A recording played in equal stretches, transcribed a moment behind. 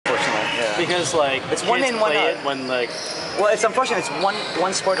Because like it's one in, one out. When like. Well, it's unfortunate. It's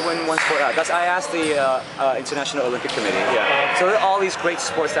one sport win, one sport out. I asked the International Olympic Committee. Yeah. So there are all these great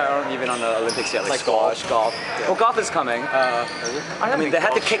sports that aren't even on the Olympics yet, like squash, golf. Yeah. Well, golf is coming. I mean, they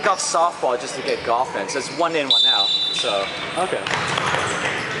had to kick off softball just to get golf in. So it's one in, one out. So. Okay.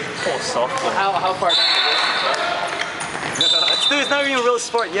 Oh, softball. How far down the list? Dude, it's not even a real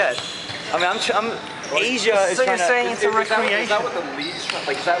sport yet. I mean, Asia is so trying to. So you're saying it's a recreation? Is that what the league's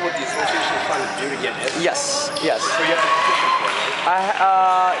like? Is that what the association is trying to do to get in? Yes. So you have to petition for it,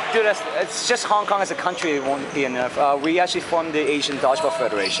 right? Dude, it's just Hong Kong as a country won't be enough. We actually formed the Asian Dodgeball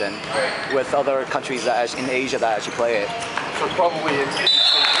Federation with other countries that in Asia that actually play it. So probably in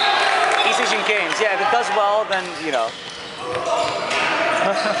East Asian Games. Yeah, if it does well, then you know.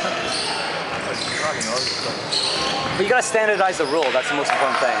 But you gotta standardize the rule. That's the most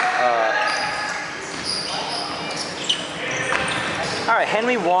important thing. All right,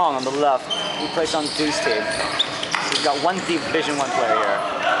 Henry Wong on the left. He plays on Deuce team. So he's got one Division 1 player here.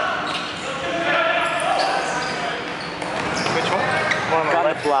 Which one? Got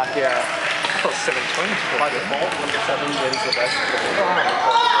the block here. Oh, 720. by default, number 7 wins the best.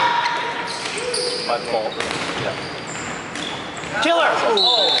 By default. Yeah. Killer!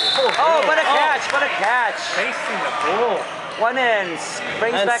 Oh, what a catch! What a catch! Chasing the ball. One in.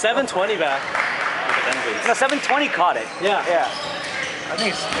 Brings And back 720 back. No, 720 caught it. Yeah. Yeah. I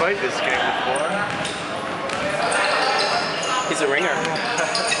think he's played this game before. He's a ringer.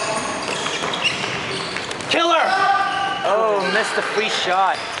 Killer! Oh, missed the free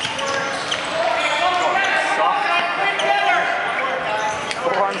shot.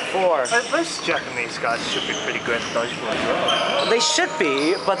 4-on-4. Most Japanese guys should be pretty good at dodgeball as well. They should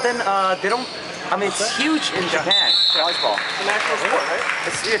be, but then they don't. I mean, it's huge in Japan. Dodgeball. It's a national sport, right?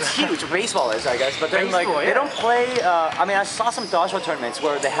 It's huge. Baseball is, I guess. But then Baseball, like they don't play. I mean, I saw some dodgeball tournaments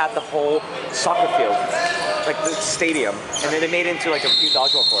where they had the whole soccer field, like the stadium, and then they made it into like a few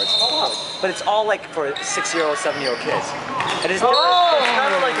dodgeball courts. But it's all like for 6-year-old, 7-year-old kids. And it's It's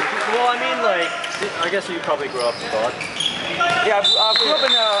kind of like. Well, I mean, like. I guess you probably grew up in God. Yeah, I grew up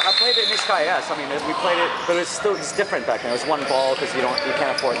in. I played it in SKS. I mean, we played it, but it's different back then. It was one ball because you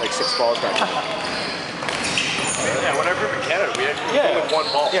can't afford like 6 balls back then. Yeah, when I grew up in Canada, we actually played with one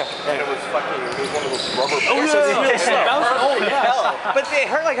ball. Yeah. And it was one of those rubber balls. Oh, so it's really slow. Oh, yeah. But they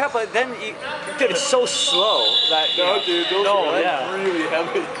hurt like hell. But then, dude, it's so slow that. No, dude, those were really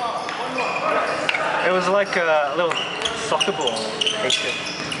heavy. It was like a little soccer ball.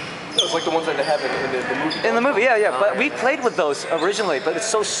 It was like the ones that they have in the movie. In the movie, yeah. But we played with those originally, but it's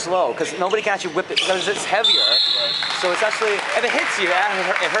so slow because nobody can actually whip it because it's heavier. So it's actually, if it hits you,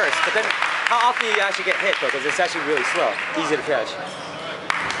 it hurts. But then, how often do you actually get hit though? Because it's actually really slow, easy to catch.